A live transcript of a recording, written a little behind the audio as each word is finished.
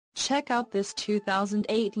Check out this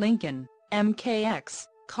 2008 Lincoln MKX.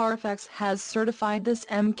 Carfax has certified this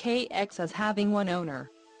MKX as having one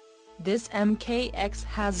owner. This MKX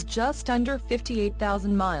has just under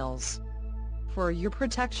 58,000 miles. For your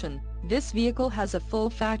protection, this vehicle has a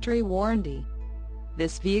full factory warranty.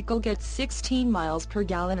 This vehicle gets 16 miles per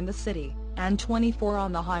gallon in the city, and 24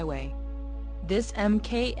 on the highway. This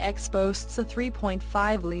MKX boasts a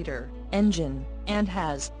 3.5-liter engine, and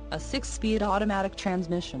has a 6-speed automatic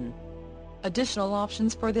transmission. Additional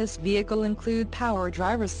options for this vehicle include power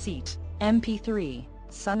driver's seat, MP3,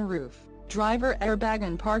 sunroof, driver airbag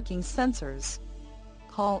and parking sensors.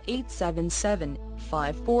 Call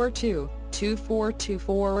 877-542-2424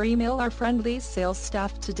 or email our friendly sales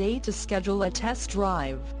staff today to schedule a test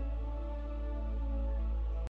drive.